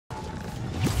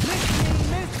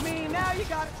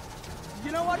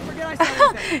You know what? Forget I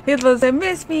said anything. He was like,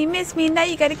 miss me, now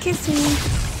you gotta kiss me.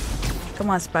 Come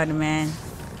on, Spider-Man.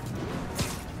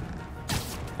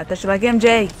 I thought you like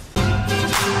MJ.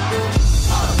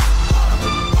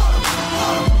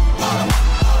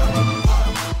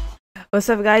 What's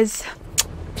up, guys?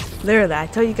 Literally, I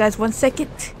told you guys 1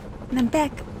 second, and I'm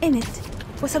back in it.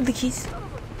 What's up, the keys?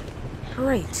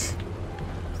 Great.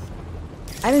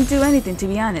 I didn't do anything, to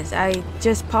be honest. I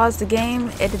just paused the game,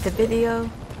 edited the video,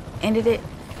 ended it,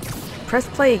 press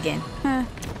play again.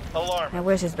 Alarm. Now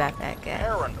where's his backpack at?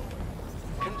 Paranoid.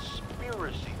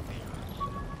 Conspiracy theories.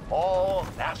 All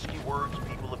nasty words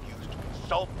people have used to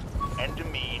insult and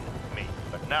demean me.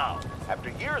 But now,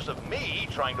 after years of me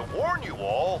trying to warn you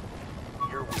all,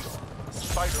 here we are.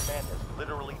 Spider-Man has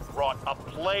literally brought a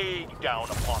plague down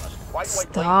upon us. Why do I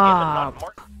blame him and not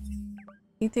Martin?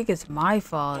 You think it's my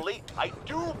fault? I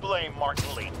do blame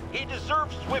Martin Lee. He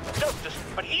deserves swift justice,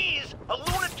 but he's a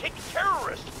lunatic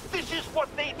terrorist. This is what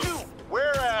they do.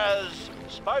 Whereas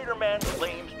Spider-Man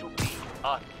claims to be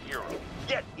a hero.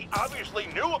 Yet he obviously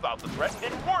knew about the threat and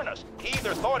didn't warn us. He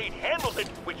either thought he'd handled it,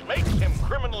 which makes him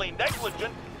criminally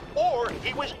negligent, or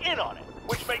he was in on it,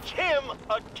 which makes him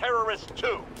a terrorist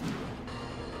too.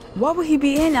 Why would he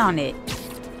be in on it?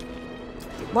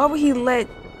 Why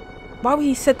would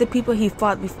he set the people he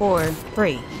fought before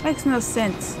free? Makes no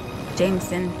sense,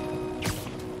 Jameson.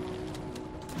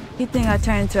 You think I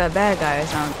turned into a bad guy or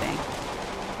something?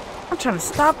 I'm trying to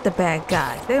stop the bad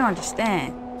guys. They don't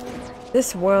understand.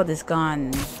 This world has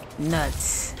gone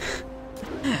nuts.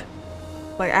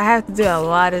 Like, I have to do a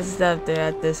lot of stuff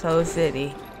throughout this whole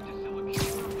city.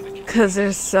 Because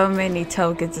there's so many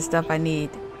tokens and stuff I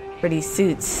need for these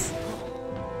suits.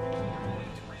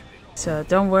 So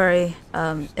don't worry,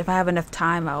 if I have enough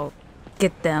time, I'll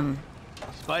get them.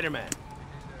 Spider-Man,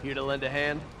 here to lend a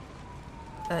hand?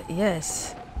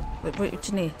 Yes. What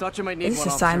you need? Thought you might need Is one,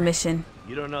 this a side officer. mission?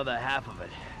 You don't know the half of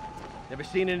it. Never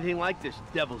seen anything like this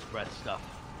devil's breath stuff.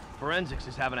 Forensics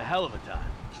is having a hell of a time.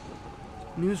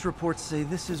 News reports say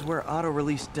this is where Otto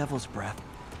released Devil's Breath.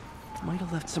 Might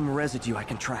have left some residue I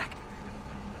can track.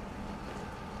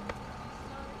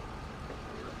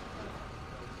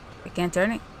 I can't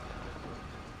turn it?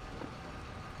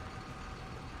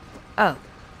 Oh.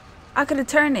 I could have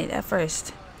turned it at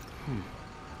first.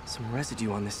 Some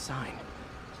residue on this sign.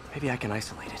 Maybe I can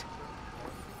isolate it.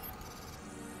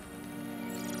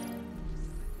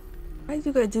 Why are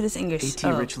you gonna do this in your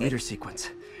AT-rich leader sequence.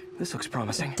 This looks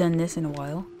promising. Done this in a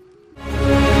while.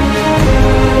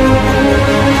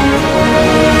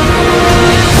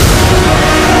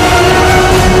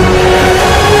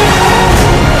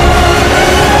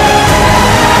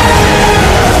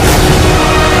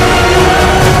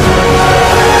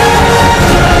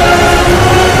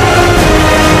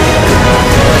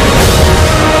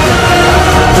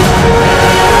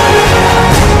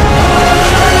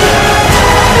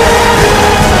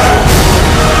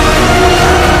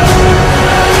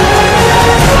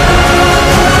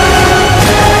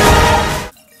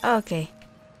 Okay.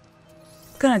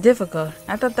 Kinda difficult.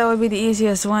 I thought that would be the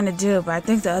easiest one to do, but I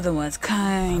think the other one's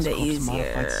kinda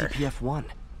easier. Modified CPF-1.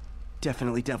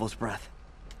 Definitely Devil's Breath.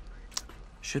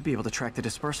 Should be able to track the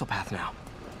dispersal path now.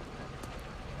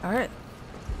 Alright.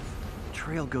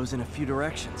 Trail goes in a few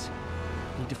directions.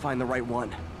 Need to find the right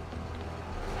one. How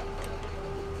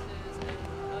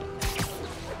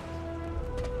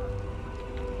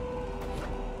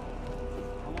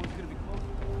long is it gonna be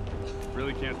closed?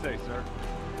 Really can't say, sir.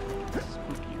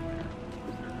 Spooky in there.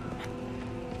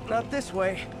 Not this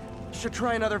way. Should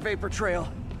try another vapor trail.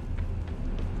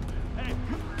 Hey,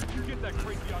 you get that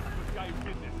crazy octopus guy who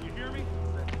did this, you hear me?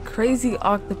 Crazy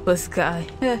octopus guy.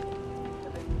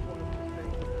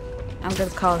 I'm gonna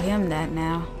call him that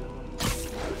now.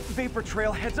 Vapor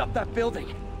trail heads up that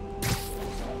building.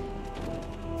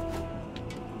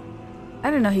 I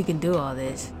didn't know he can do all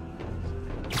this.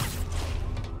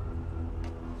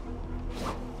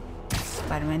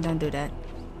 Spider-Man, don't do that.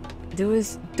 Do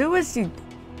as you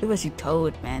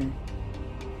told, man.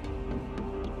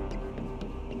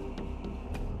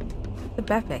 The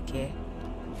backpack here.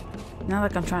 Not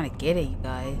like I'm trying to get it, you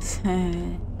guys.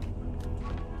 Alright,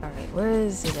 where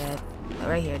is it at? Oh,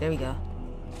 right here, there we go.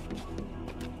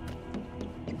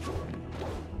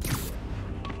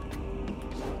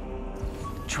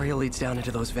 Trail leads down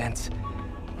into those vents.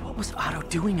 What was Otto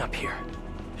doing up here?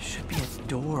 Should be a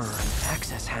door or an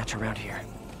access hatch around here.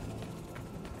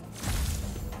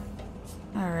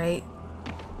 Alright.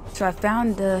 So I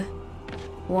found the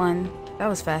one. That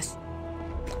was fast.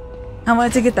 I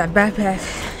wanted to get that backpack.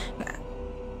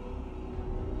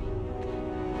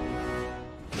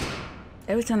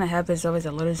 Every time that happens, there's always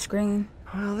a loading screen.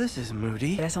 Well, this is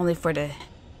moody. But that's only for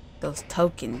those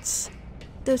tokens.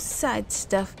 Those side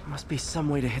stuff. Must be some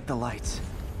way to hit the lights.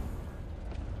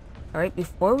 Alright,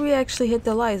 before we actually hit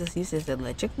the lights, let's use this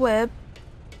electric web.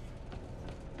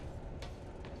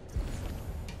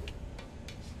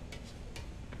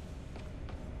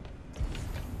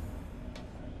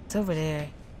 It's over there.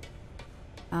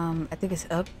 I think it's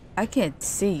up. I can't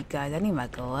see, guys. I need my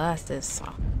glasses.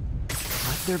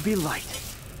 Let there be light.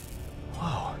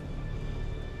 Whoa.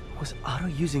 Was Otto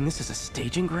using this as a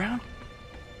staging ground?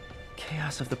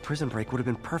 Chaos of the prison break would have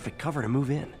been perfect cover to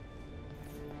move in.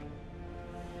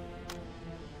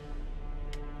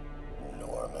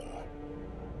 Norman.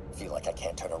 Feel like I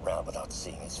can't turn around without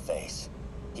seeing his face.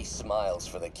 He smiles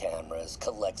for the cameras,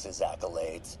 collects his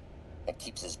accolades, and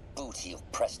keeps his boot heel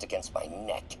pressed against my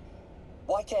neck.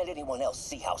 Why can't anyone else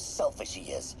see how selfish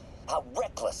he is? How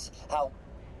reckless? How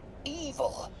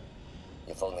evil?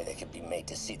 If only they could be made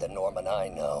to see the Norman I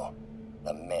know.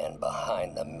 The man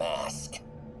behind the mask.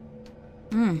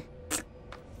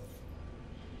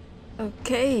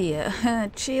 Okay,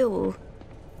 chill.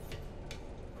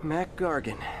 Mac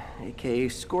Gargan, aka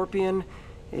Scorpion,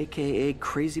 aka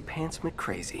Crazy Pants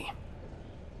McCrazy.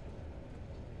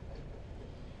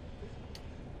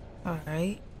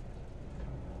 Alright.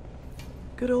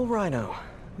 Good old Rhino,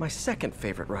 my second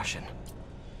favorite Russian.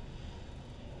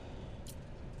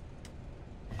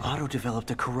 Otto developed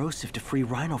a corrosive to free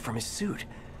Rhino from his suit.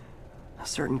 A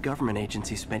certain government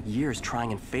agency spent years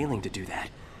trying and failing to do that.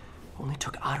 Only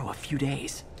took Otto a few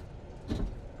days.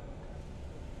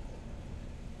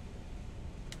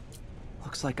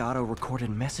 Looks like Otto recorded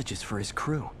messages for his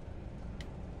crew.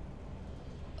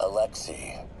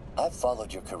 Alexei, I've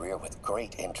followed your career with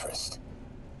great interest.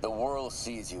 The world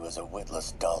sees you as a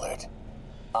witless dullard.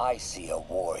 I see a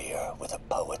warrior with a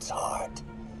poet's heart.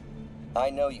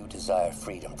 I know you desire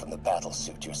freedom from the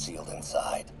battlesuit you're sealed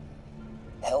inside.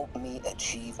 Help me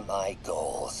achieve my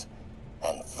goals,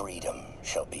 and freedom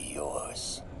shall be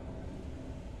yours.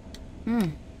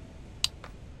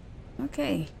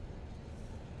 Okay.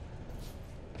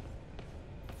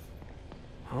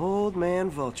 Old man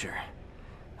Vulture.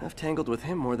 I've tangled with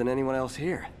him more than anyone else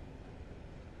here.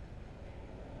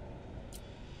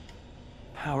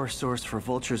 Power source for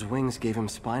Vulture's wings gave him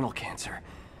spinal cancer,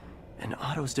 and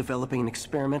Otto's developing an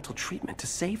experimental treatment to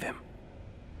save him.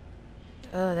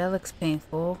 Oh, that looks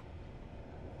painful.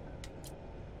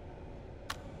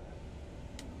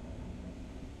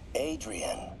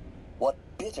 Adrian, what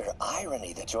bitter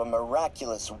irony that your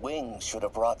miraculous wings should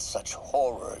have brought such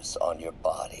horrors on your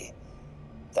body.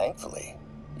 Thankfully,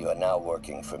 you are now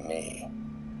working for me.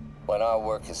 When our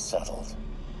work is settled,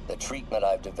 the treatment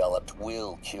I've developed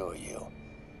will cure you.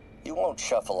 You won't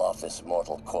shuffle off this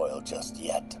mortal coil just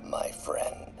yet, my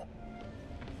friend.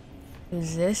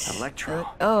 Who's this? Electro.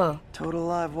 Oh. Total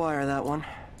live wire, that one.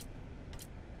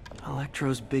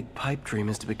 Electro's big pipe dream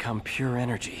is to become pure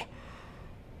energy.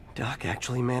 Doc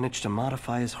actually managed to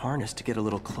modify his harness to get a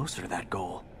little closer to that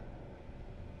goal.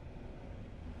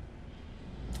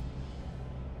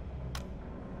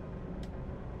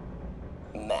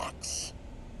 Max,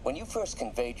 when you first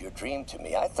conveyed your dream to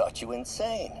me, I thought you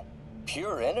insane.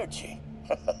 Pure energy.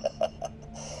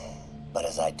 But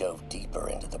as I dove deeper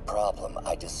into the problem,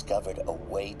 I discovered a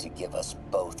way to give us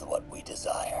both what we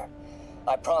desire.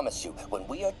 I promise you, when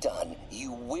we are done,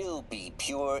 you will be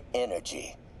pure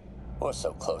energy. Or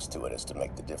so close to it as to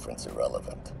make the difference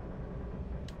irrelevant.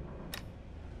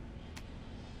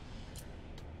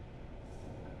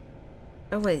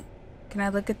 Oh, wait. Can I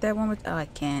look at that one? Oh, I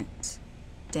can't.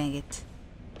 Dang it.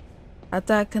 I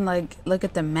thought I can, like, look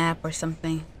at the map or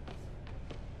something.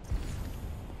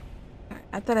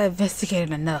 I thought I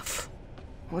investigated enough.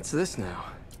 What's this now?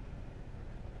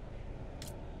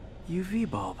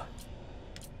 UV bulb.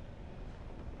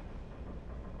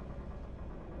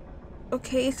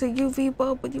 Okay, it's a UV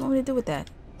bulb. What do you want me to do with that?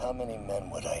 How many men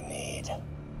would I need?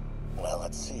 Well,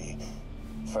 let's see.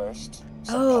 First,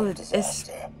 some Oh, kind of it's...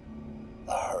 disaster.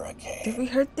 A hurricane. Did we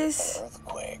hurt this? An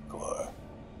earthquake or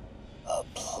a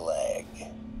plague.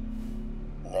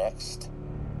 Next,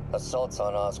 assaults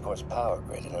on Oscorp's power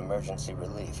grid and emergency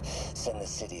relief. Send the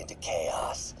city into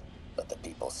chaos. Let the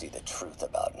people see the truth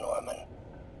about Norman.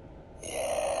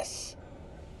 Yes,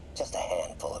 just a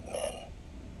handful of men.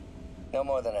 No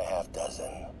more than a half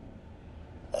dozen.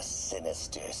 A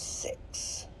sinister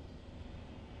 6.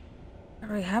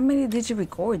 Alright, how many did you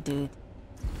record, dude?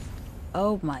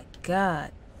 Oh my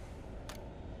god.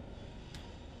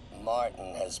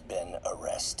 Martin has been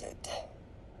arrested.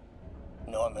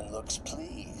 Norman looks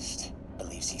pleased.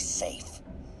 Believes he's safe.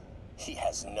 He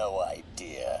has no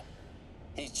idea.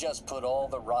 He's just put all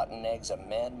the rotten eggs a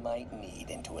man might need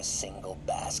into a single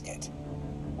basket.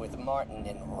 With Martin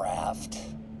in raft,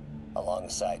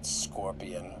 alongside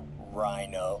Scorpion,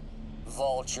 Rhino,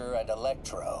 Vulture, and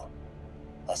Electro,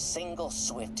 a single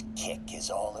swift kick is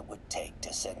all it would take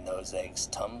to send those eggs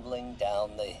tumbling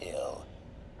down the hill,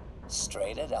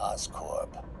 straight at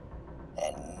Oscorp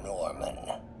and Norman.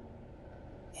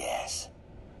 Yes,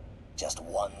 just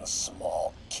one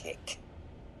small kick.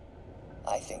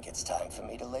 I think it's time for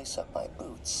me to lace up my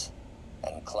boots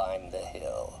and climb the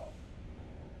hill.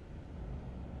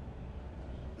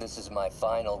 This is my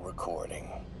final recording.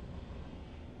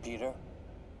 Peter,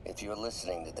 if you're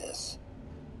listening to this,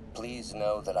 please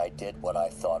know that I did what I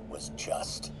thought was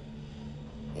just.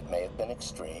 It may have been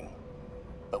extreme,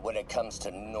 but when it comes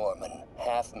to Norman,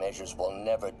 half measures will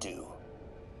never do.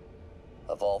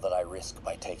 Of all that I risk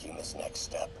by taking this next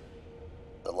step,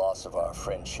 the loss of our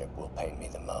friendship will pain me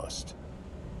the most.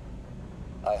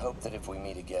 I hope that if we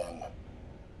meet again,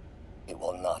 it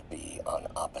will not be on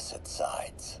opposite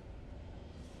sides.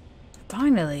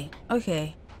 Finally.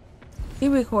 Okay. He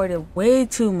recorded way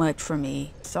too much for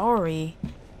me. Sorry.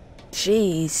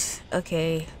 Jeez.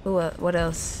 Okay. What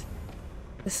else?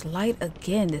 This light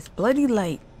again. This bloody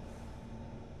light.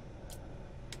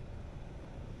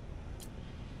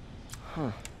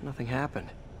 Huh. Nothing happened.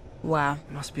 Wow.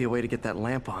 Must be a way to get that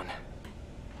lamp on.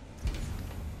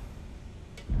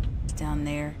 It's down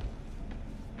there.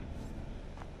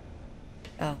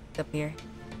 Oh, it's up here.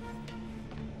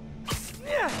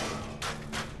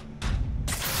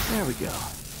 There we go.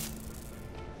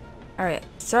 Alright.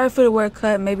 Sorry for the word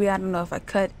cut. Maybe I don't know if I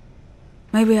cut.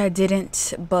 Maybe I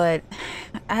didn't. But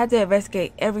I had to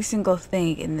investigate every single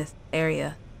thing in this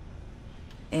area.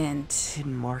 And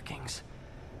Hidden markings.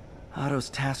 Otto's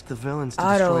tasked the villains to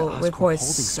destroy Otto Oscorp reports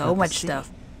holdings so throughout the much city.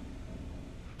 stuff.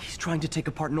 He's trying to take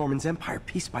apart Norman's empire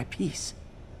piece by piece.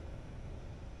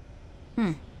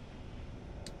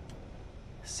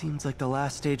 Seems like the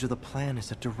last stage of the plan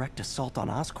is a direct assault on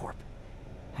Oscorp.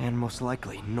 And most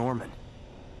likely, Norman.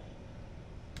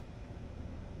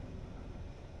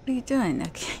 What are you doing?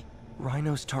 Okay.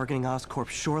 Rhino's targeting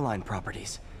Oscorp's shoreline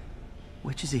properties.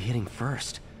 Which is he hitting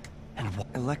first? And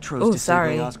Electro's Oh,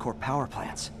 disabling sorry. Oscorp power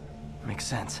plants. Makes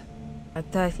sense. I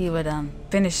thought he would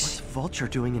finish. What's Vulture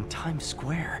doing in Times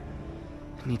Square?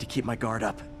 I need to keep my guard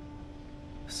up.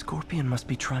 Scorpion must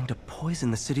be trying to poison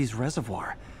the city's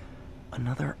reservoir.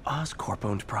 Another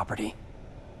Oscorp-owned property.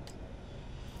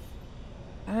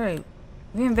 Alright.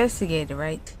 We investigated,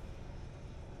 right?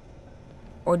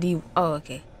 Or do you... Oh,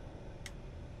 okay.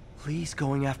 Lee's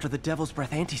going after the Devil's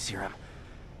Breath anti-serum.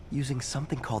 Using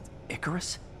something called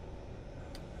Icarus?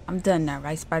 I'm done now,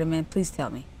 right, Spider-Man? Please tell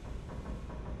me.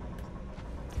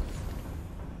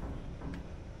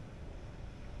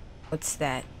 What's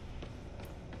that?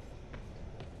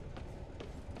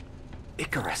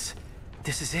 Icarus.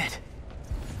 This is it.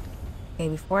 Okay,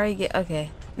 before I get...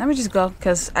 Okay. Let me just go,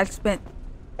 because I spent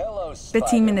Hello,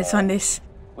 15 minutes on Spider-Man. this.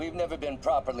 We've never been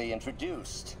properly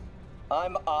introduced.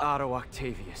 I'm Otto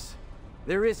Octavius.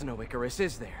 There is no Icarus,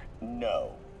 is there?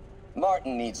 No.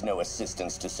 Martin needs no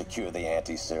assistance to secure the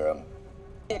anti-serum.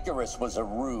 Icarus was a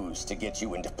ruse to get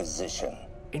you into position.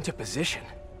 Into position?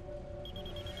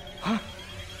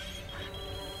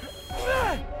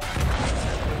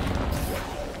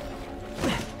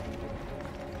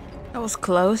 That was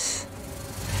close.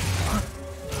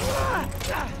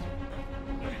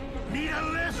 Need a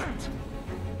lift?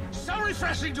 So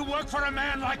refreshing to work for a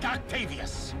man like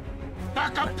Octavius.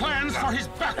 Backup plans for his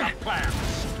backup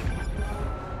plans.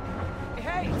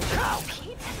 Hey!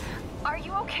 Pete? Are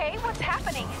you okay? What's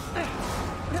happening?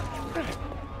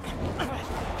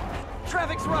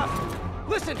 Traffic's rough.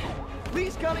 Listen,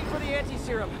 Lee's gunning for the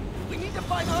anti-serum. We need to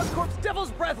find Oscorp's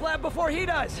Devil's Breath lab before he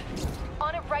does.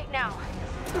 On it right now.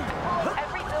 Pull up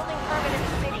every building permit in the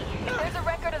city. If there's a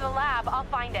record of the lab, I'll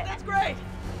find it. That's great.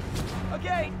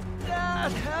 Okay.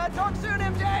 Talk soon,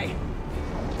 MJ.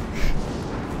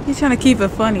 He's trying to keep it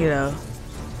funny, though.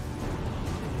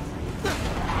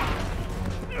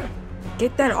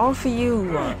 Get that off of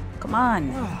you. Come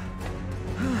on.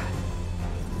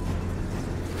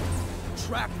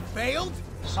 Trap failed?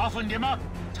 Softened him up.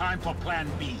 Time for plan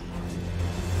B.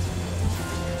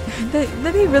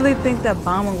 Did he really think that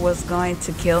bomber was going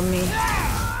to kill me?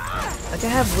 Like, I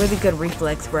have really good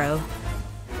reflex, bro.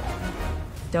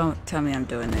 Don't tell me I'm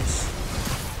doing this.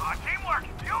 Teamwork,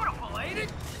 beautiful, ain't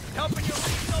it? Helping you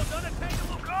reach those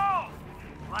unattainable goals,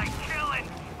 like killing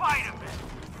Spider-Man.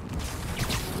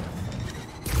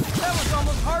 That was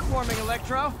almost heartwarming,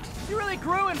 Electro. You really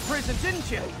grew in prison, didn't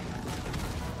you?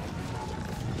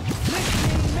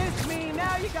 Miss me,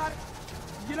 now you got it.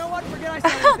 You know what? Forget I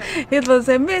said anything. He's supposed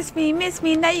to say, miss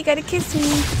me, now you gotta kiss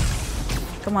me.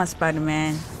 Come on,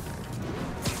 Spider-Man.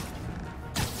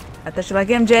 I thought you like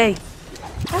MJ.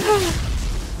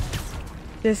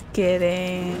 Just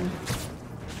kidding.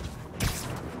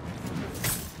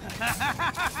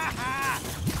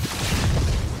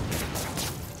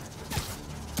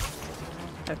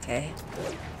 Okay.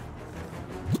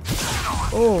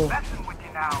 Oh.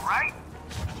 Right?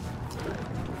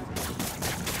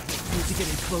 Need to get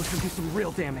in close and do some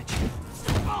real damage.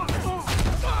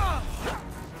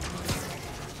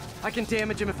 I can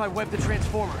damage him if I web the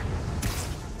transformer.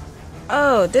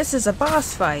 Oh, this is a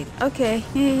boss fight. Okay.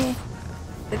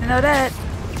 Didn't know that.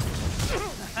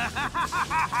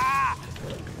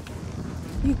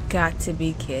 You got to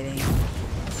be kidding.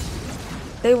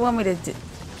 They want me to do...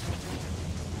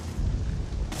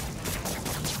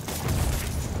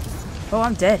 Oh,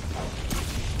 I'm dead.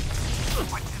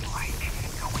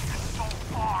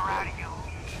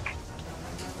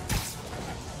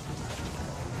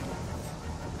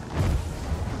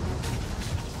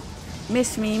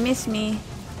 Miss me. Me!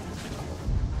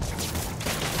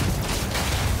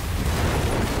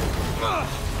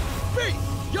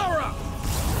 You're up!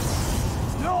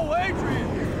 No, Adrian!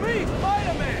 Me,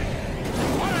 Spider-Man!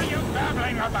 What are you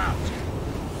babbling about?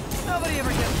 Nobody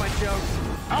ever gets my jokes.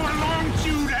 Our long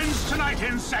feud ends tonight,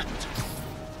 insect.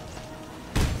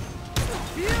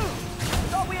 Phew!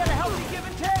 Thought we had a healthy give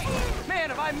and take. Man,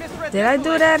 have I misread Did I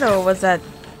do that or was that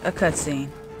a cutscene?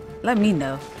 Let me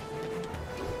know.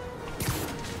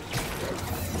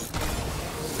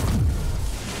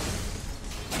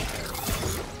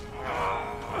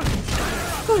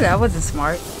 Oh, that wasn't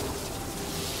smart.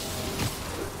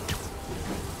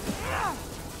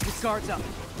 His guard's up.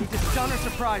 Need to stun or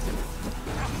surprise him.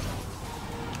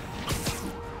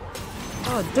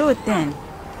 Oh, do it then.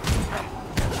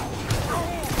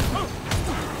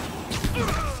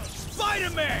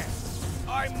 Spider-Man!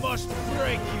 I must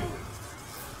break you.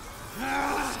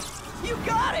 You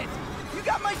got it! You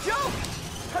got my joke!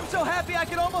 I'm so happy I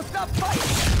could almost stop fighting.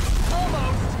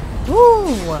 Almost.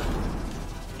 Ooh.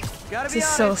 Gotta This be is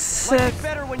honest, so life sick. is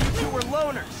better when you two were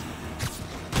loners.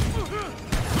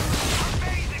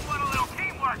 Amazing what a little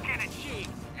teamwork can achieve,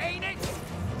 ain't it?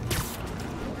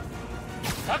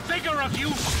 A figure of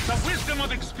youth, the wisdom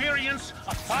of experience,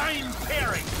 a fine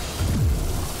pairing.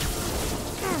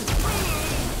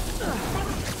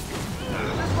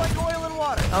 Just like oil and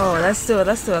water. Oh, let's do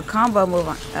a combo move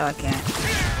on. Oh, I can't.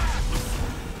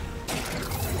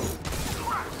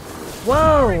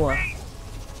 Whoa.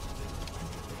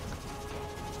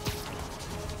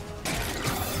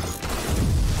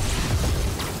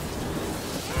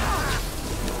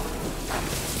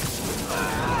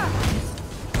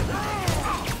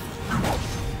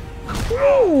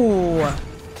 Ooh.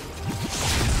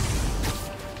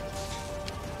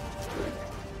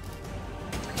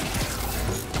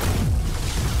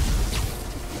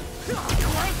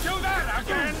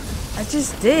 I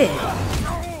just did.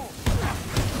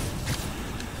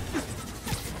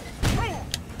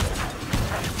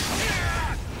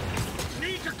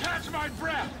 Need to catch my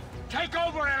breath. Take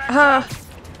over, Electro.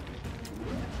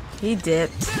 He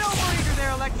dipped. Get overeager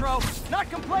there, Electro. Not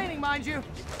complaining, mind you.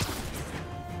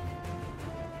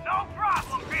 No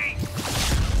problem, Pete.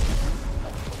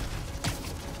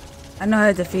 I know how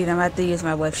to defeat him. I have to use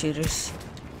my web shooters.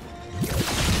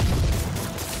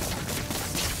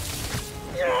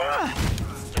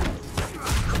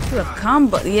 Do a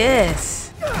combo,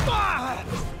 yes.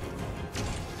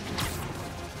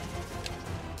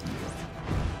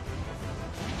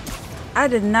 I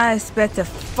did not expect to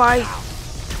fight.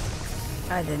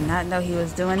 I did not know he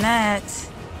was doing that.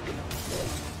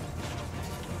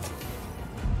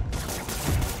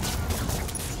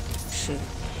 Shoot.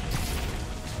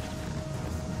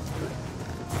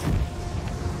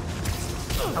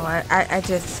 Oh, I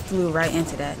just flew right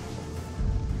into that.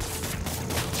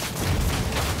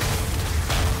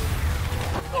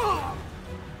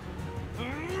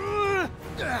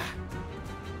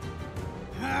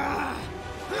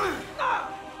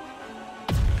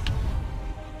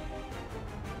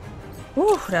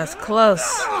 Ooh, that was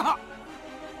close.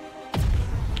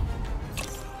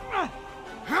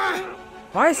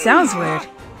 Why it sounds weird.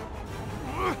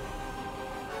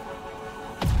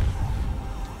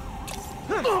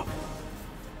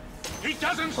 He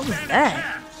doesn't What was stand a that?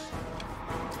 chance.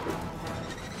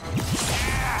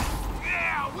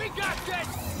 Yeah, we got this.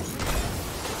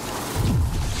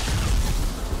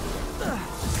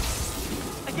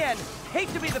 Again, hate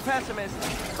to be the pessimist,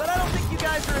 but I don't think you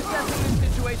guys are assessing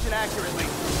this situation accurately.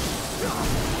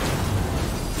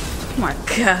 Oh my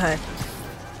god.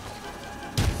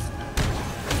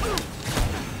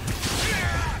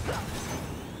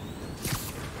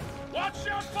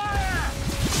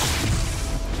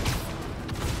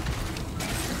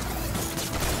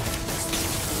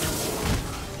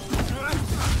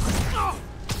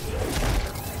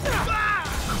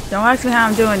 Don't ask me how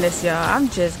I'm doing this, y'all. I'm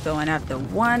just going after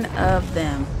one of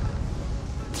them.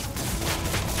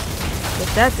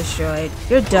 Get that destroyed.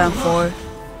 You're done for.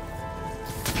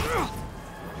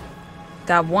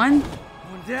 Got one?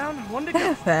 One down, one to go.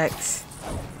 Perfect.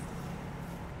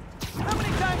 How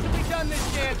many times have we done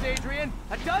this dance, Adrian?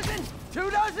 A dozen?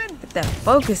 2 dozen? Get that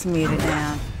focus meter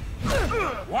down.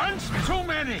 Once too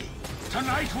many.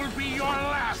 Tonight will be your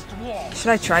last walk.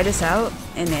 Should I try this out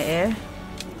in the air?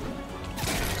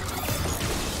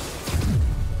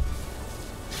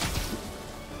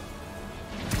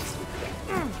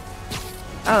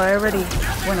 Oh, it already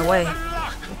went away.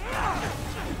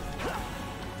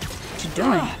 What you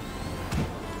doing?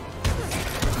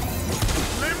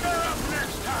 Limber up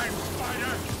next time,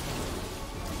 Spider.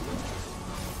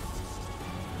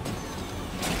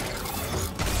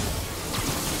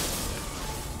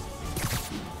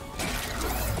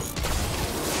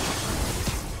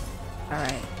 All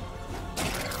right.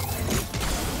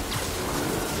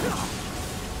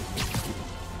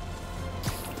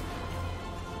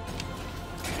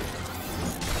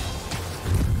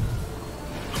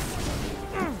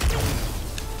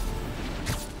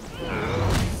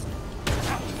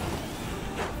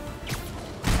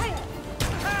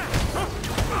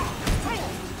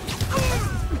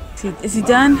 Is he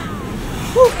done?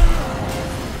 Whew.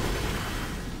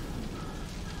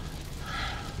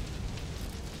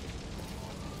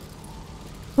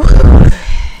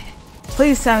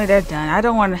 Please tell me they're done. I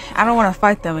don't want to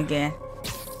fight them again.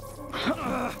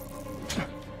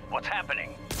 What's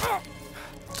happening?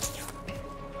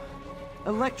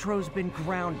 Electro's been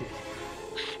grounded.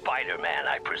 Spider-Man,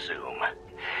 I presume.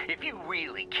 If you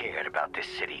really cared about this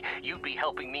city, you'd be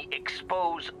helping me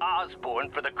expose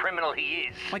Osborn for the criminal he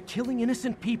is. By killing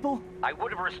innocent people? I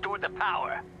would have restored the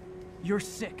power. You're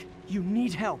sick. You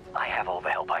need help. I have all the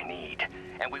help I need,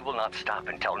 and we will not stop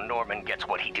until Norman gets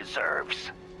what he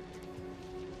deserves.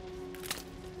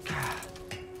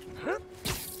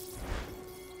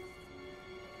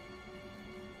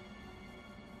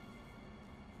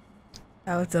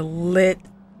 That was a lit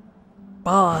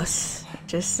boss.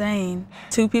 Just saying.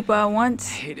 2 people at once?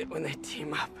 I hate it when they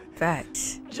team up.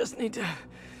 Facts. Just need to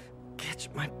catch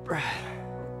my breath.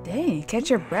 Dang, catch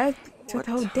your breath. Took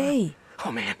the whole day.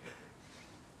 Oh man.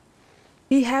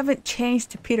 You haven't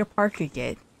changed to Peter Parker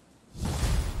yet.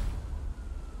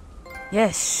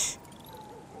 Yes.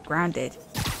 Grounded.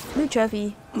 New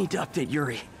trophy. Need to update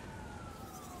Yuri.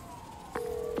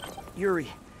 Yuri,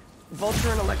 Vulture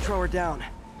and Electro are down.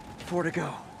 4 to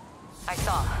go. I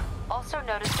saw. Also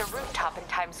noticed a rooftop in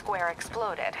Times Square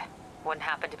exploded. Wouldn't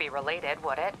happen to be related,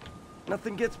 would it?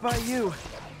 Nothing gets by you.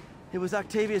 It was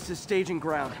Octavius' staging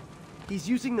ground. He's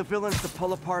using the villains to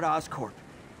pull apart Oscorp.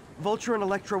 Vulture and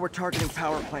Electro were targeting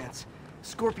power plants.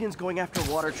 Scorpion's going after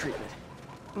water treatment.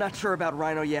 Not sure about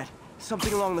Rhino yet.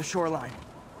 Something along the shoreline.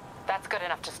 That's good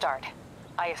enough to start.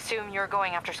 I assume you're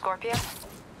going after Scorpion?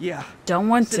 Yeah. Don't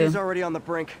want City's to. already on the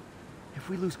brink. If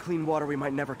we lose clean water, we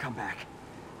might never come back.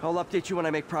 I'll update you when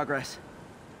I make progress.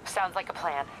 Sounds like a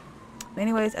plan.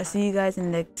 Anyways, I'll see you guys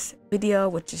in the next video,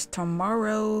 which is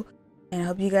tomorrow. And I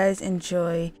hope you guys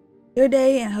enjoy your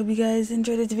day. And I hope you guys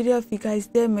enjoyed this video. If you guys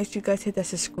did, make sure you guys hit that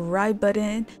subscribe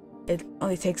button. It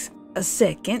only takes a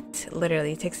second.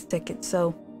 Literally, it takes a second.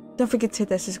 So don't forget to hit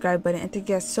that subscribe button. And thank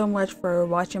you guys so much for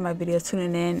watching my videos,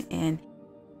 tuning in, and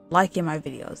liking my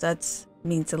videos. That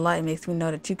means a lot. It makes me know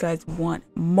that you guys want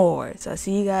more. So I'll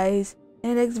see you guys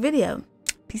in the next video.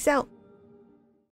 Peace out.